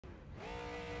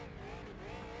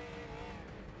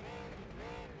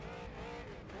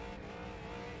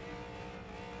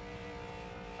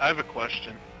I have a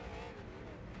question.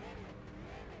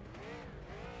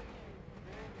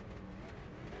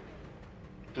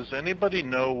 Does anybody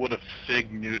know what a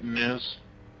fig Newton is?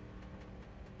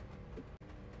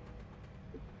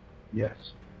 Yes,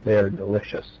 they are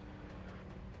delicious.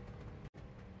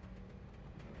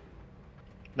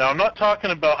 Now, I'm not talking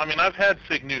about, I mean, I've had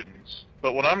fig Newtons,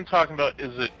 but what I'm talking about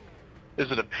is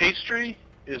it a pastry?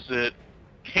 Is it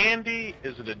candy?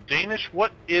 Is it a Danish?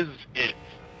 What is it?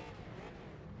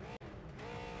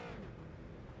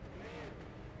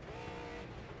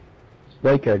 It's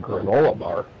like a granola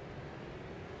bar.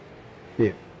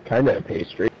 It's kind of a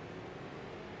pastry.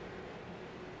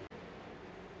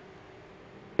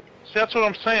 See, that's what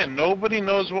I'm saying. Nobody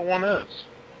knows what one is.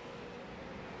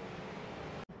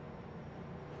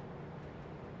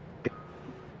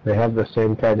 They have the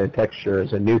same kind of texture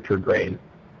as a Nutri-Grain,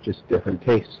 just different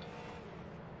taste.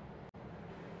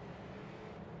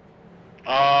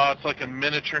 It's like a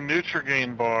miniature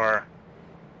Nutri-Grain bar.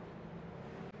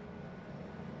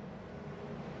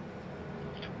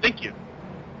 Thank you.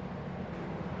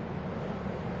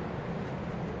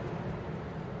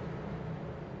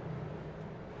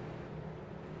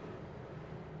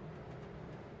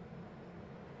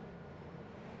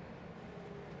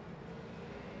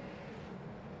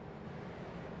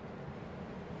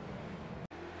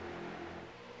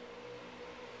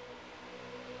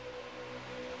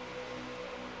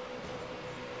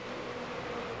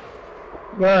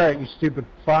 Alright, you stupid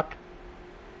fuck.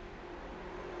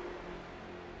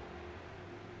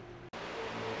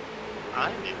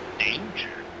 I'm in danger.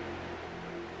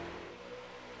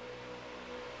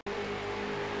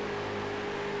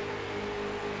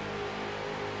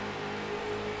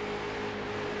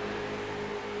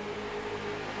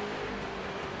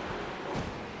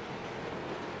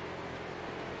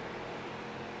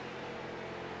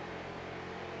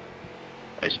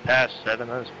 Nice pass, 7.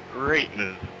 That was a great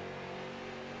move.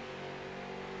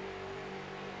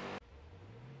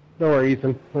 Don't worry,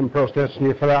 Ethan. I'm protesting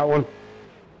you for that one.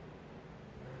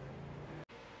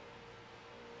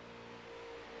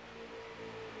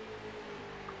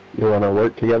 You want to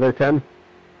work together, Tim?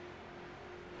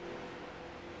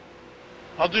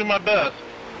 I'll do my best.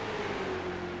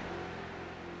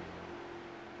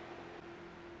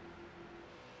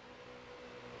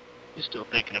 You still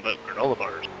thinking about granola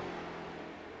bars?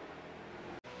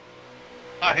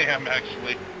 I am,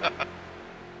 actually.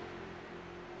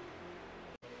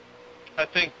 I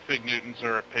think fig Newtons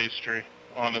are a pastry,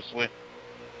 honestly.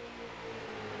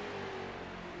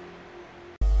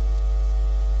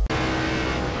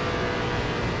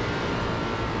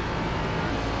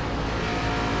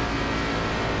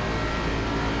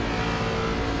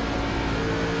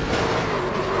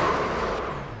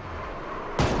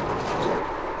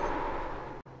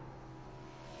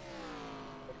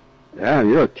 Yeah,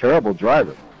 you're a terrible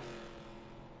driver.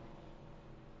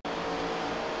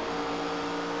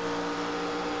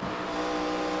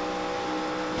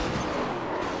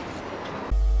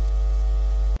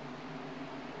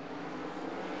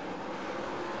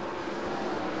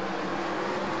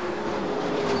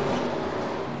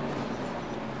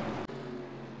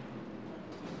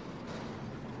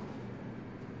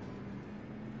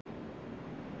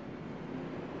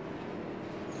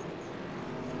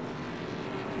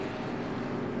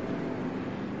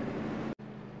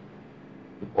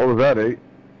 What was that, 8?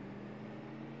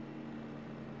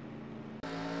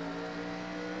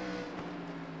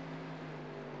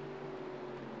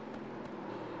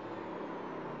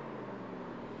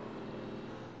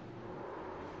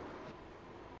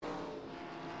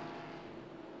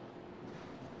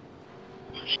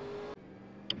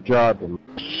 Good job.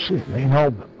 Shit, they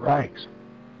held the brakes.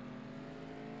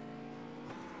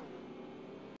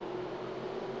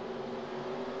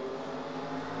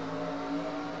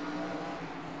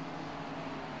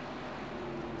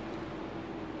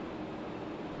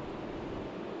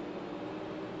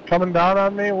 Coming down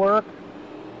on me, work?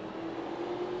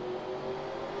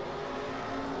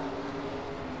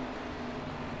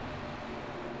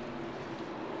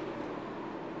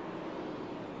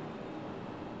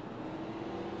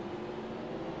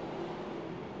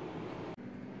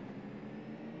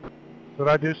 Did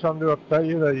I do something to upset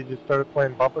you that you just started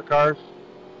playing bumper cars?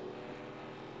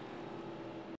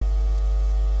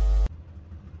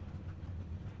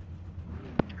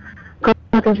 Good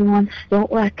luck, everyone. Don't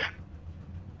wreck.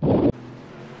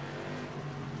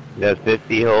 We got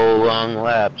 50 whole long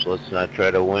laps. Let's not try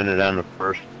to win it on the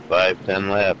first 5-10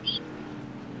 laps.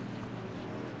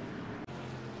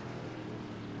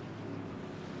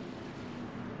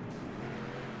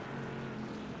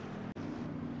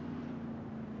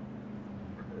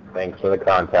 Thanks for the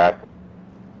contact.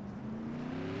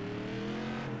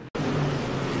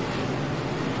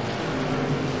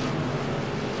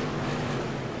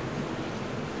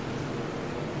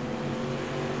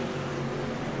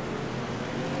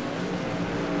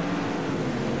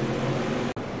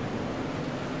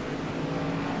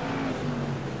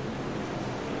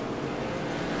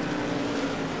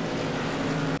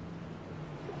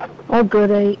 All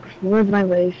good, 8. Ruined my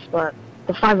race, but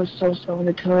the 5 was so slow in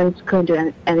the turns, couldn't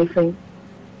do anything.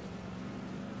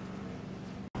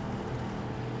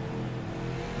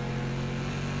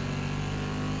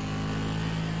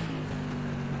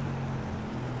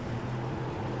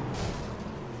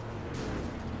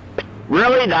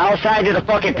 Really? The outside of the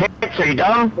fucking pits? Are you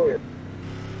dumb?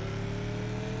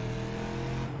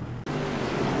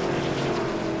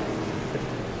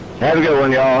 Have a good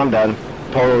one, y'all. I'm done.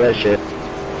 Total that shit.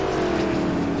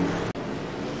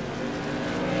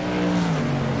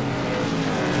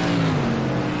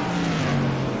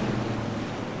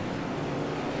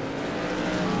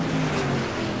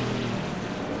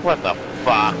 What the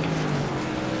fuck?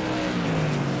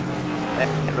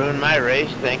 That ruined my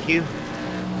race, thank you.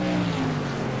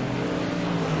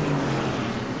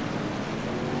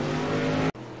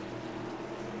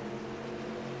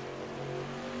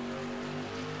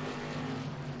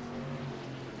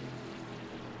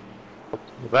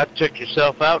 You about to check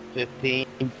yourself out, 15.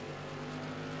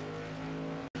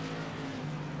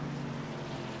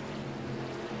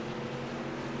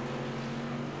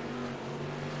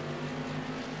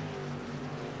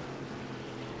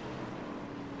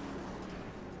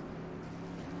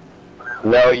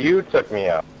 No, you took me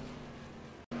out.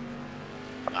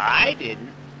 I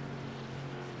didn't.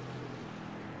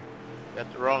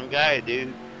 Got the wrong guy,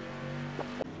 dude.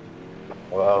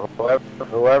 Well,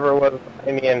 whoever was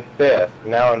behind me in 5th,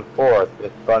 now in 4th,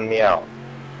 just spun me out.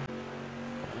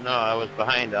 No, I was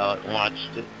behind out and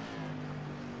watched it.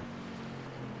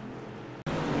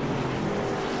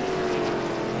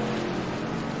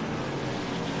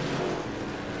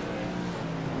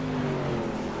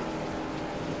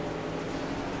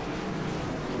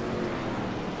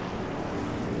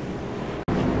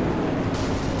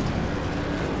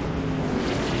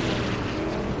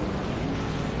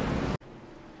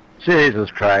 Jesus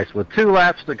Christ, with 2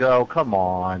 laps to go, come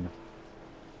on.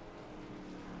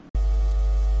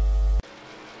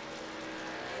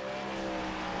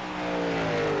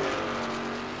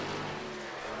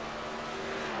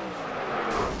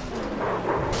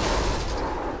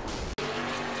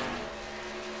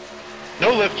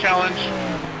 No lift challenge.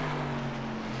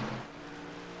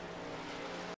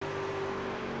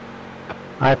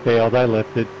 I failed, I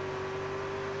lifted.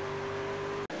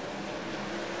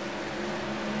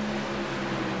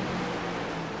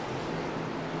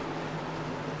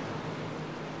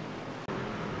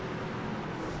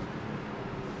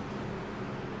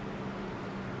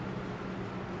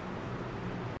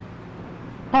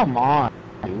 Come on,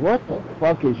 what the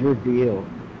fuck is your deal?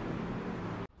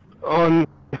 I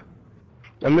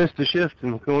missed the shift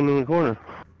and going in the corner.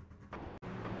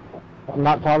 I'm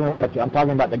not talking about you, I'm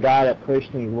talking about the guy that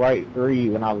pushed me right through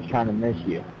you when I was trying to miss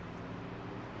you.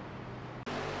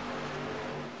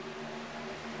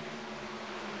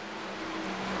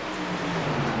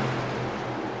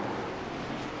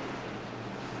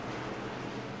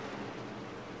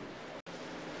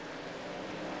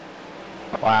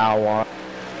 Wow.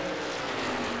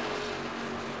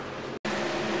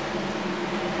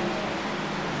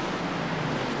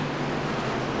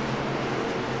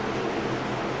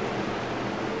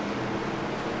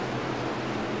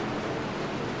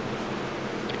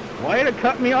 Way to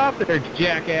cut me off there,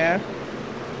 jackass.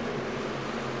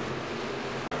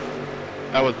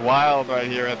 That was wild right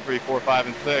here at 3, 4, 5,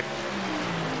 and 6.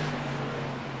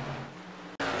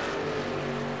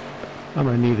 I'm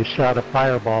gonna need a shot of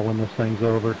Fireball when this thing's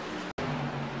over.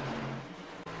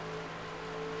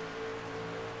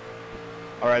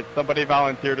 Alright, somebody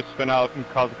volunteer to spin out and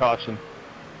cause a caution.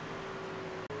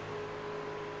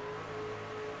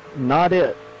 Not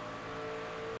it.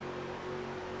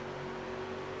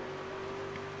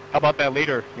 How about that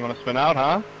leader? You want to spin out,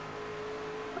 huh?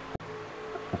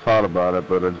 I thought about it,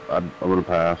 but I would have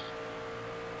passed.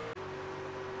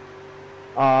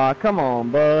 Come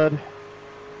on, bud.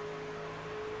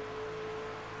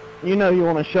 You know you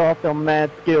want to show off them mad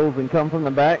skills and come from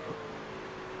the back?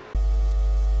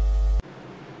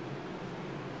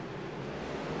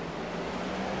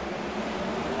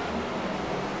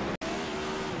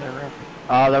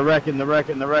 They're wrecking.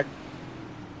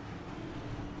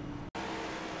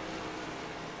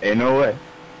 Ain't no way.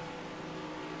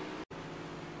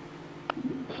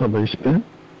 Somebody spin?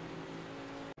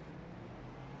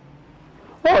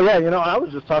 Oh yeah, I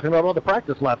was just talking about all the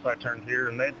practice laps I turned here,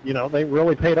 and they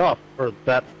really paid off for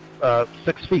that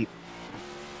 6 feet.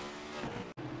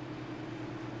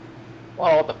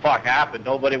 Well, what the fuck happened?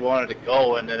 Nobody wanted to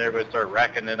go, and then everybody started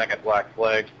wrecking, and I got black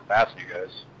flags for passing you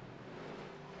guys.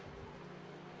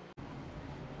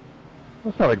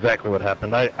 That's not exactly what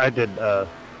happened. I did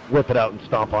whip it out and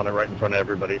stomp on it right in front of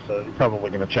everybody, so you're probably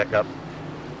going to check up.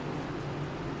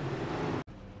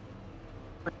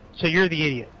 So you're the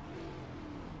idiot.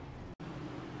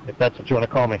 If that's what you want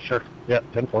to call me, sure. Yeah,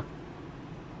 10-4.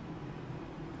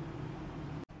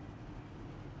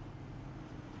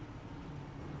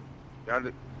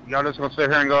 Y'all just gonna sit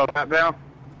here and go a lap down?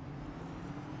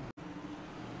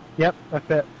 Yep, that's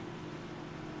it.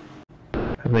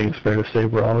 I think it's fair to say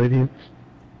we're all idiots.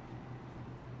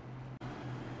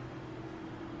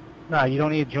 No, you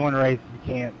don't need to join a race if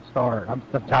you can't start. I'm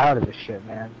tired of this shit,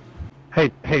 man.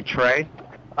 Hey, Trey.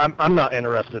 I'm not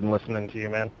interested in listening to you,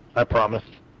 man. I promise.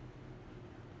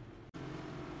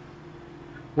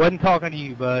 Wasn't talking to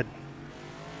you, bud.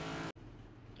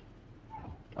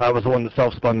 I was the one that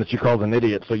self-spun that you called an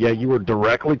idiot, so yeah, you were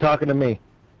directly talking to me.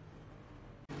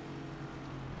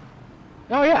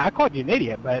 Oh yeah, I called you an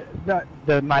idiot, but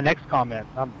my next comment,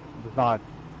 I was not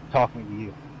talking to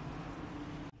you.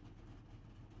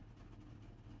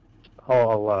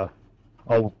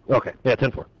 Okay. Yeah,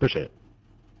 10-4. Appreciate it.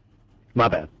 My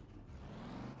bad.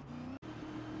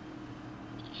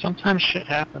 Sometimes shit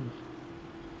happens.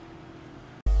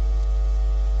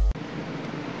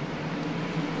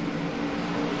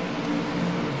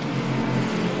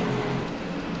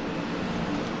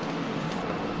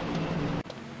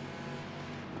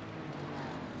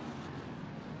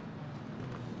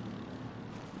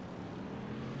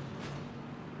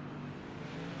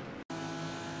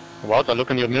 Walter, look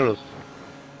in your mirrors.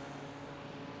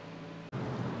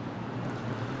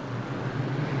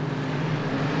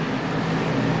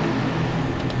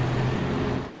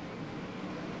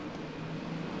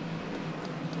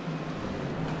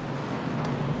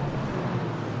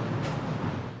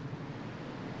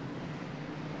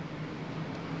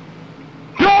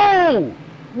 Yo!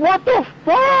 What the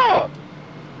fuck?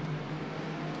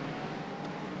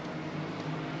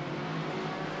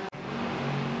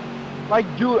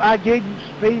 Like, dude, I gave you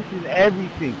space and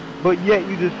everything, but yet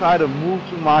you decide to move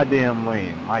to my damn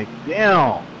lane. Like,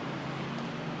 damn.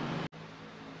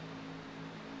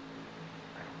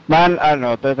 Man, I don't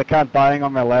know. There's a cat dying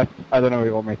on my left. I don't know what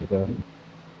you want me to do.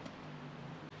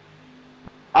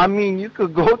 I mean, you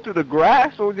could go through the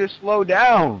grass or just slow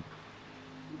down.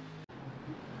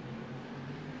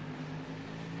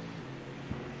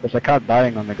 There's a cat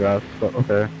dying on the grass, but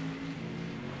okay.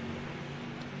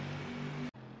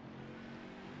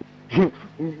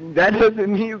 That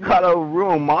doesn't mean you gotta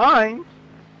ruin mine.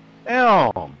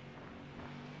 Damn.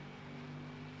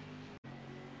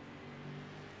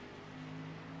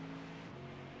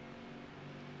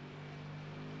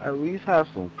 At least have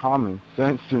some common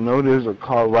sense to know there's a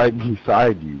car right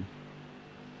beside you.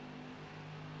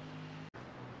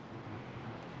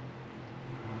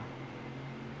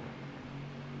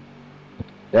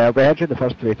 Yeah, we had you the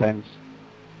first 3 times.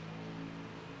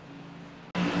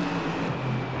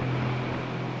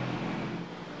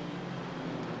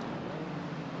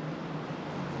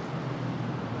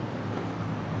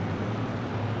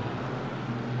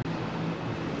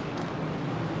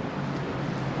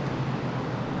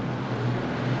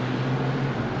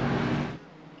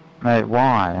 Mate,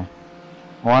 why?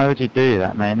 Why would you do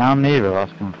that, mate? Now neither of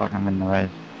us can fucking win the race.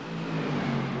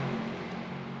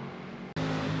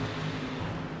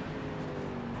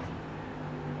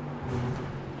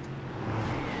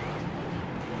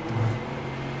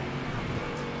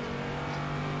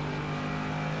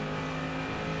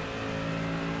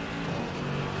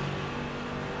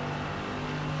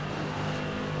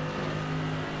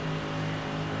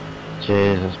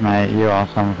 Jesus, mate, you are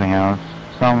something else.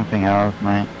 Something else,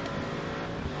 mate.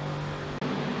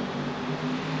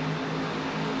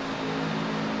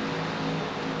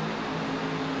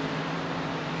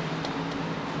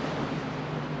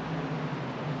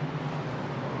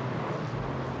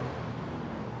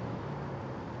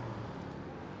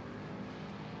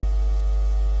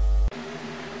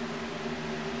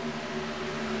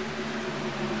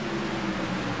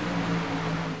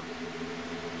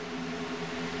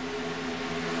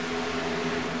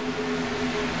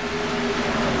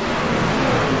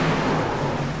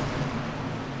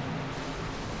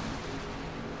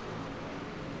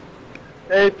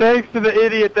 Hey, thanks to the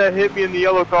idiot that hit me in the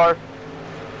yellow car.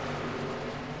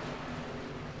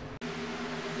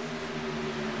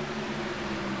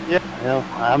 Yeah, well,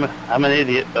 I'm an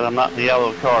idiot, but I'm not in the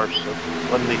yellow car, so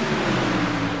let me.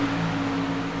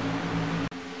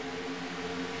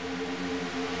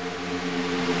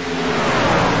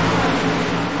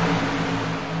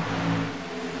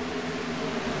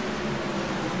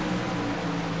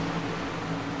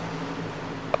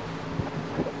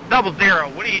 Double zero,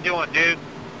 what are you doing, dude?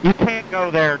 You can't go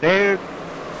there, dude.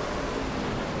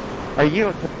 Are you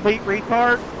a complete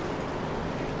retard?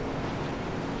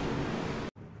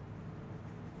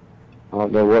 I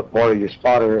don't know what part of your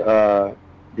spotter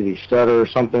Did he stutter or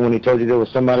something when he told you there was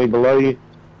somebody below you?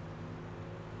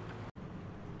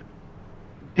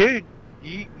 Dude,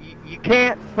 you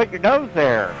can't put your nose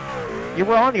there. You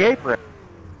were on the apron.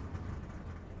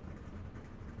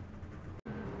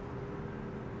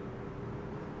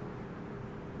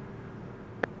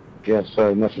 Guess so.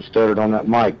 He must have stuttered on that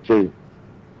mic, too.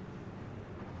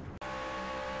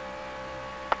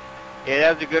 Yeah,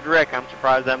 that was a good wreck. I'm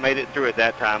surprised I made it through it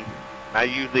that time. I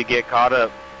usually get caught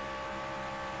up.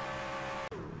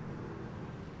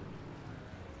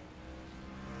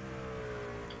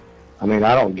 I mean,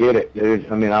 I don't get it,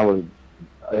 dude. I mean, I was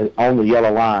on the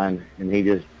yellow line, and he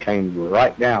just came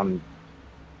right down.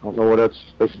 I don't know what else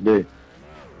he's supposed to do.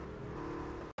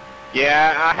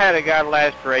 Yeah, I had a guy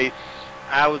last race.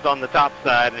 I was on the top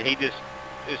side, and he just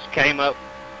came up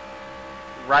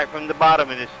right from the bottom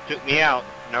and just took me out.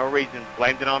 No reason.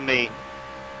 Blamed it on me.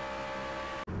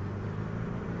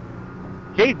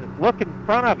 Jesus, look in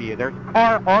front of you. There's a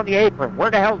car on the apron.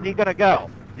 Where the hell is he going to go?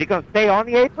 Is he going to stay on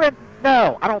the apron?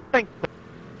 No, I don't think so.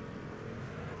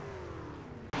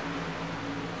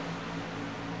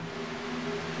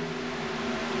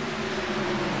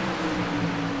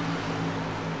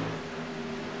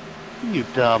 You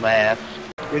dumbass.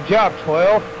 Good job,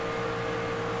 12.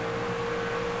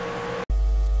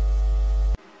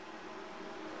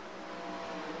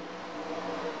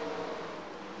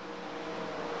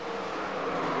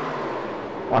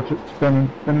 Watch it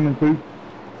spinning in two.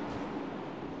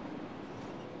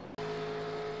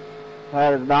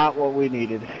 That is not what we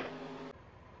needed.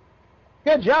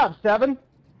 Good job, 7.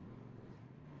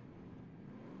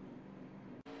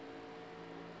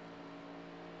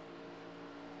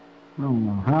 I don't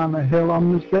know how in the hell I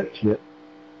missed that shit.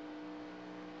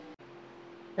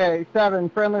 Okay, 7,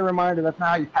 friendly reminder, that's not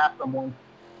how you pass someone.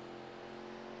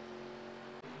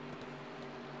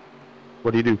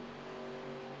 What do you do?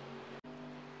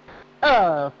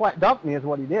 Flat dumped me is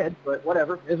what he did, but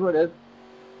whatever, is what it is.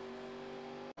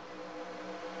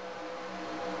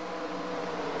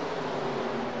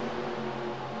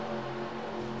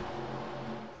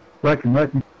 Reckon.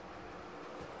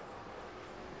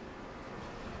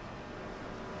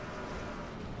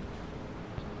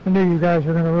 I knew you guys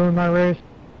were going to ruin my race.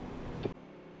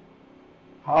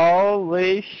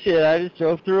 Holy shit, I just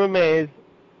drove through a maze.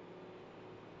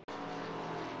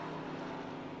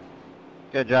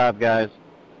 Good job, guys.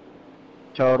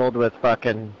 Totaled with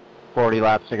fucking 40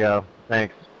 laps to go.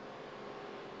 Thanks.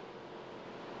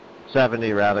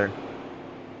 70, rather.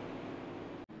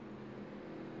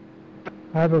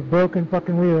 I have a broken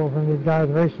fucking wheel from these guys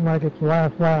racing like it's the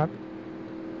last lap.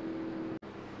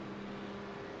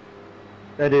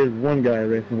 That is one guy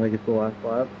racing like it's the last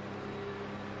lap.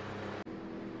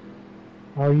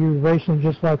 Are you racing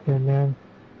just like them, man?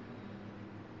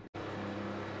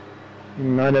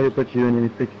 I never put you in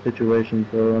any sticky situation,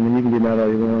 so I mean you can get mad all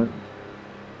you want.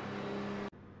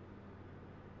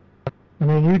 I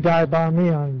mean, you died by me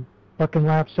on fucking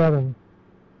lap 7.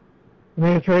 I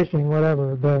mean, it's racing,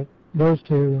 whatever, but those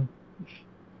two,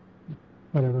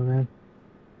 whatever, man.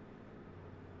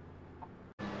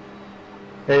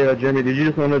 Hey, Jeremy, did you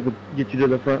just want us to get you to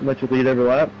the front and let you lead every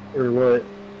lap, or what?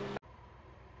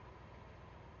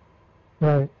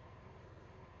 Right.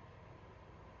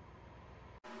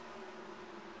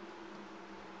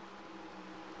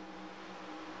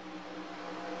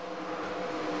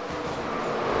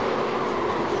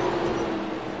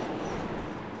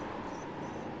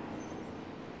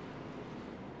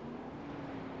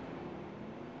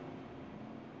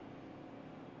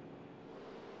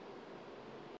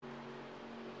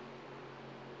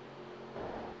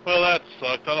 Well, that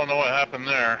sucked. I don't know what happened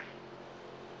there.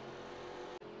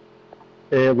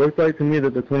 It looked like to me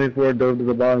that the 24 dove to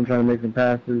the bottom trying to make some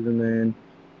passes and then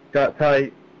got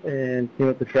tight and came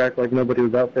up the track like nobody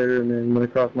was out there and then went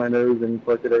across my nose and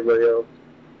collected everybody else.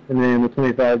 And then the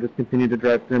 25 just continued to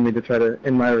drive through me to try to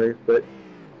end my race, but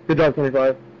good job,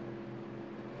 25.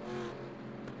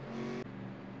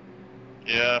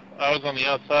 Yeah, I was on the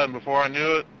outside, and before I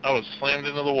knew it, I was slammed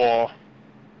into the wall.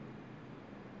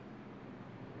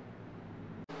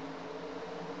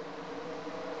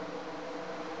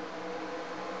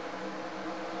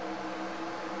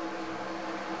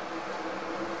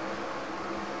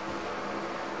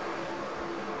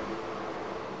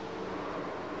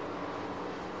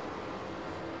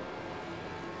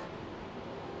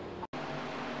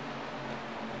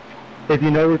 If you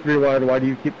know we're 3 wide, why do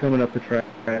you keep coming up the track?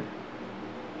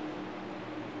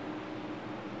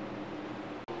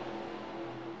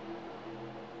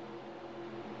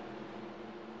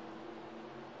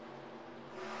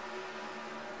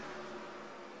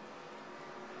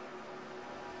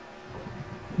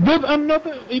 Dude, I'm not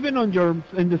even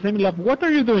in the same lap. What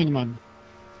are you doing, man?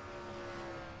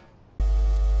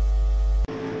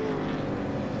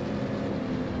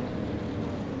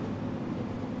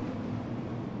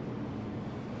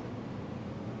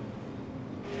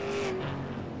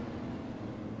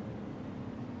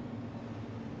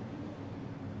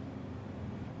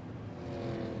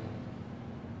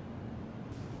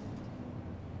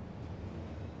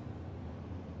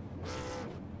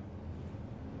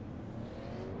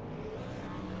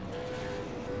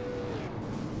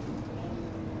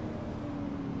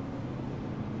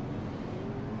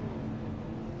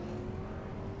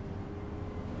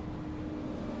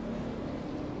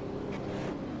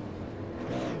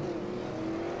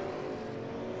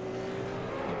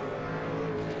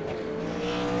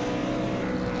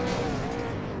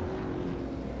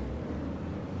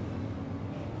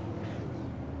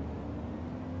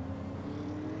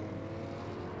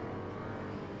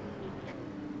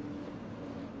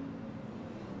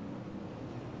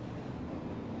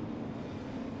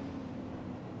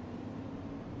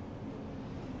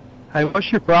 Hey,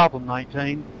 what's your problem,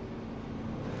 19?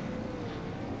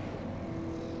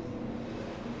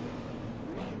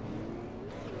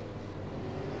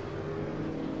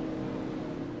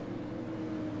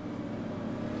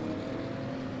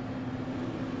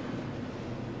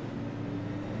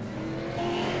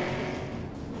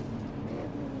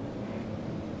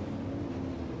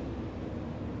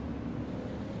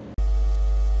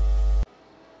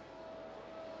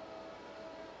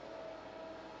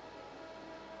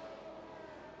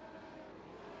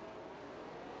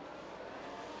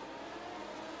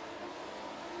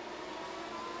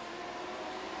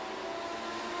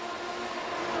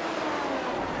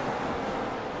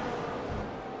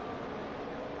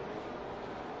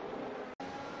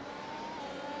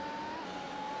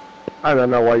 I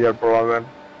don't know what your problem.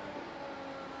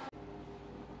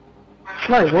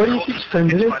 Like, what do you keep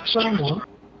sending it to someone?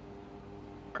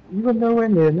 You were nowhere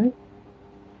near me.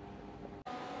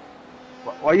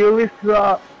 Why you list,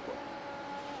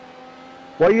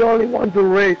 why you only want to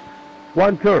race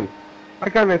one turn? I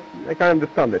can't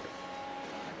understand it.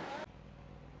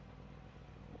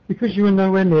 Because you were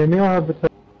nowhere near me, I have the...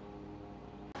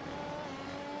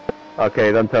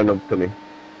 Okay, don't turn up to me.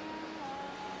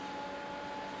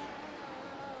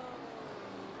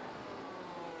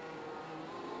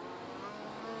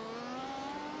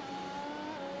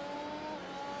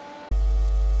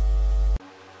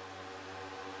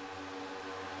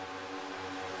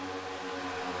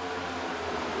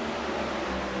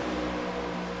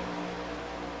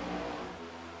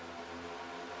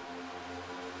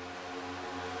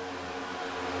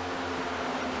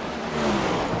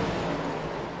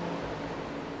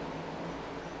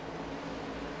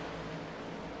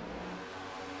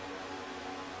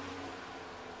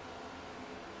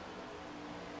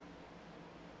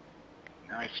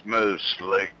 Nice move,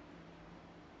 Slick.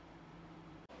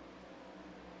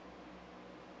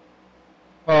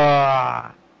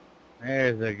 Ah,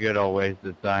 there's a good old waste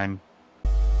of time.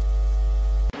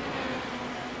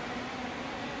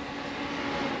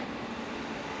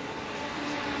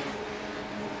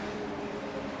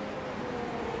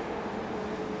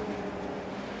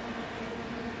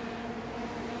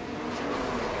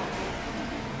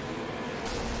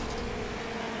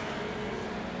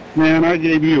 Man, I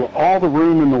gave you all the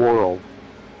room in the world.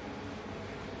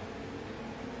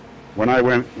 When I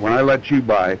let you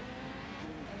by.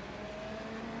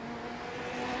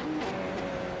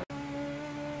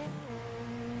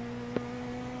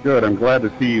 Good, I'm glad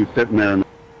to see you sitting there.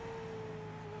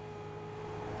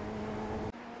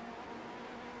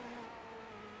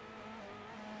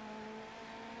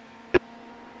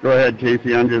 Go ahead,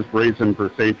 Casey, I'm just racing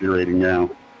for safety rating now.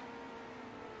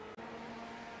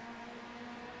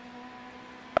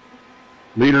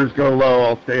 Leaders go low,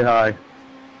 I'll stay high.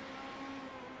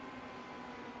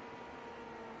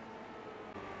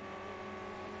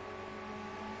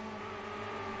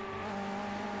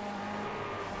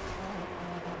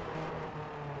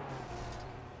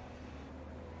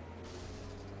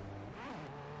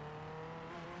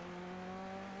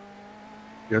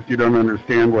 Guess you don't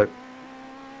understand what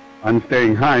I'm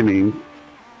staying high means.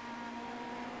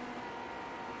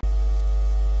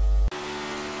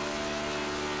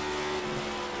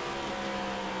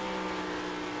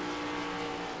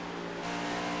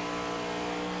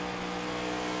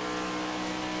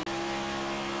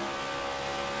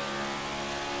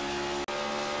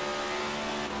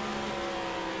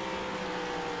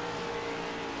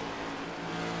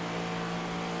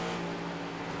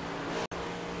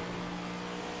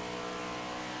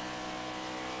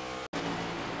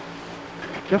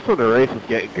 Just when the race is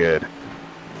getting good.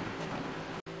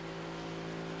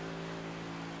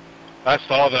 I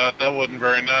saw that. That wasn't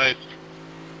very nice.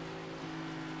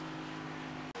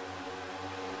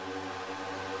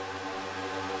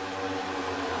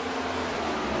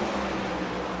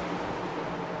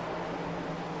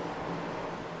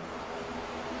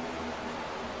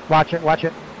 Watch it, watch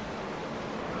it.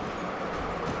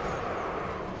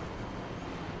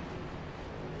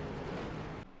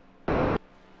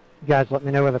 You guys let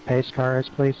me know where the pace car is,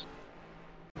 please.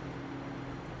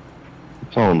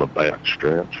 It's on the back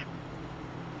stretch.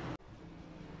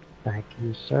 Thank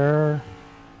you, sir.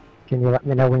 Can you let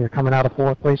me know when you're coming out of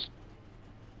 4, please?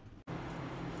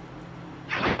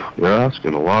 You're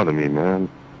asking a lot of me, man.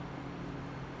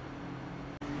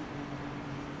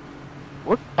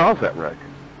 What caused that wreck?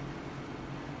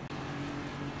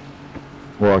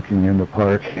 Walking in the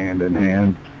park hand in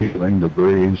hand, feeling the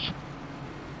breeze.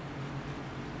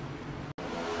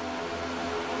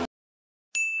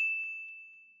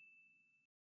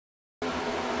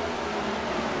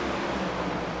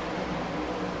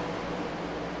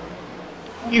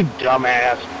 You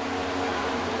dumbass.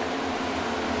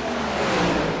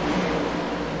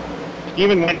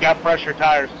 Even when it got pressure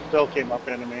tires, it still came up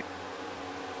into me.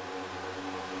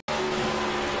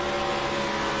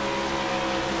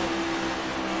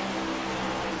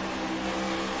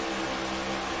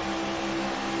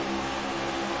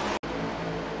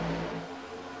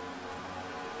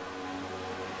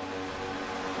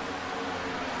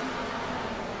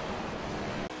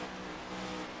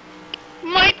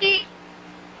 Mikey!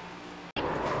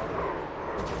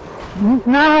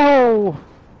 No!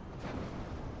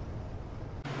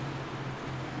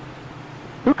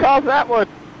 Who caused that one?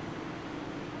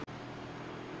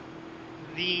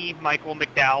 The Michael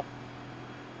McDowell.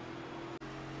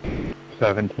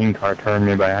 17 car turned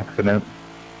me by accident.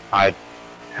 I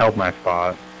held my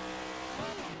spot.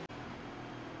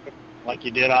 Like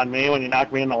you did on me when you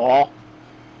knocked me in the wall?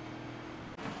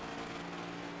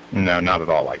 No, not at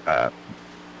all like that.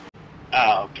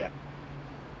 Oh, okay.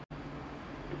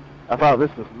 I thought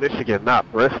this was Michigan, not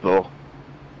Bristol.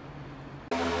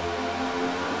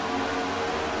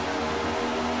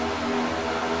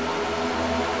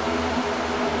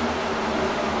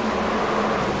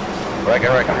 Wrecking.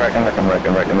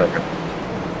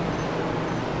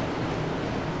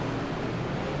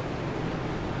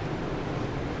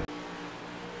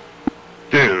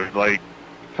 Dude, like,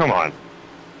 come on.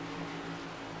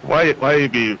 Why you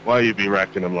be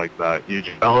wrecking him like that? You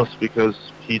jealous because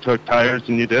he took tires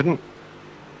and you didn't?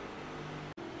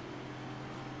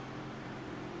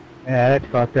 Yeah, that's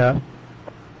fucked up.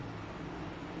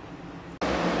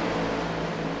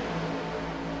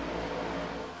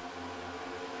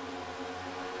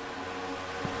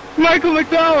 Michael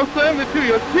McDowell, send it to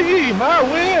your team. I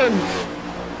win.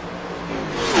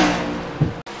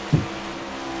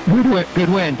 Good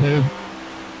win, too.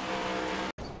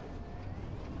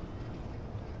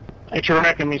 Thanks for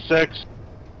wrecking me, 6.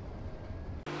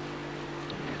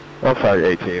 I'm sorry,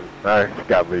 18. I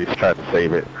got loose trying to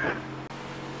save it.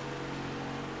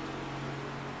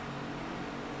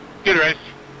 Good race.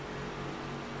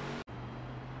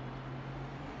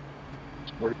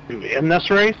 We're in this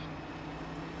race?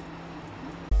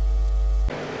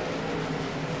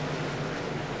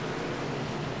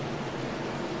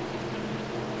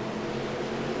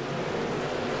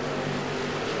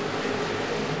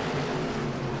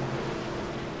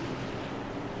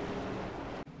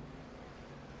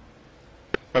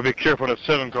 I'd be careful with that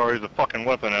 7 car. He's a fucking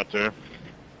weapon out there.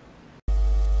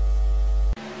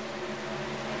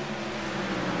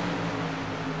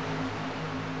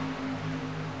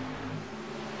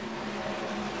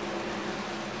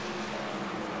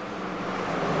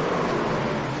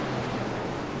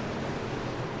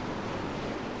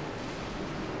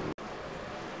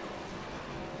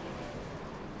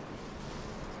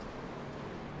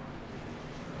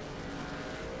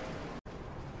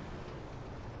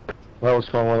 That was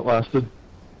fun while it lasted.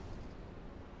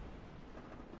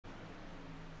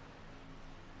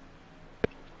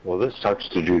 Well, this sucks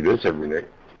to do this every day.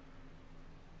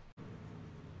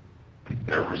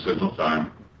 Every single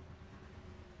time.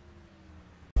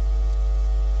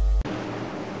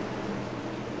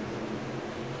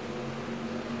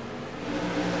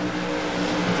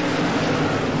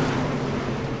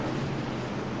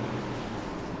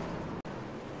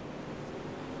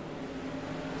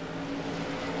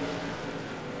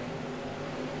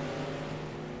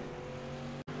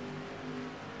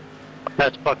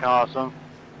 That's fucking awesome.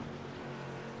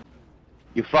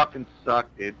 You fucking suck,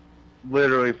 dude.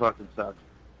 Literally fucking suck.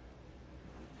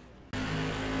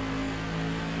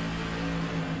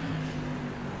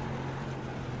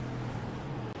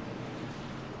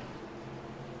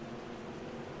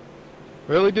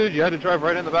 Really, dude? You had to drive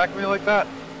right in the back of me like that?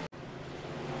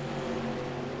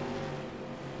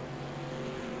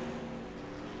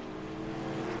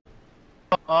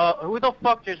 Who the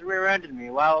fuck just rear-ended me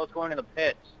while I was going to the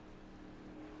pits?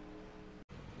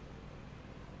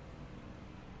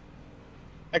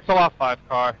 XLR 5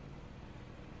 car.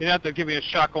 You didn't have to give me a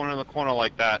shot going in the corner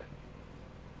like that.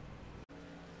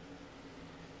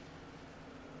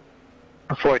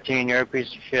 14, you're a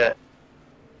piece of shit.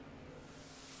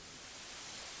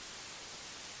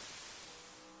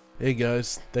 Hey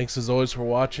guys, thanks as always for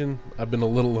watching. I've been a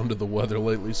little under the weather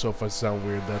lately, so if I sound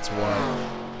weird, that's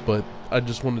why. But I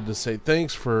just wanted to say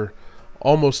thanks for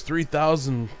almost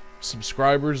 3,000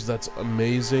 subscribers. That's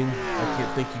amazing. I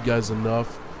can't thank you guys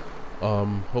enough.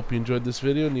 Hope you enjoyed this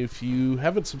video, and if you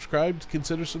haven't subscribed,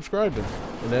 consider subscribing.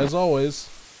 And as always,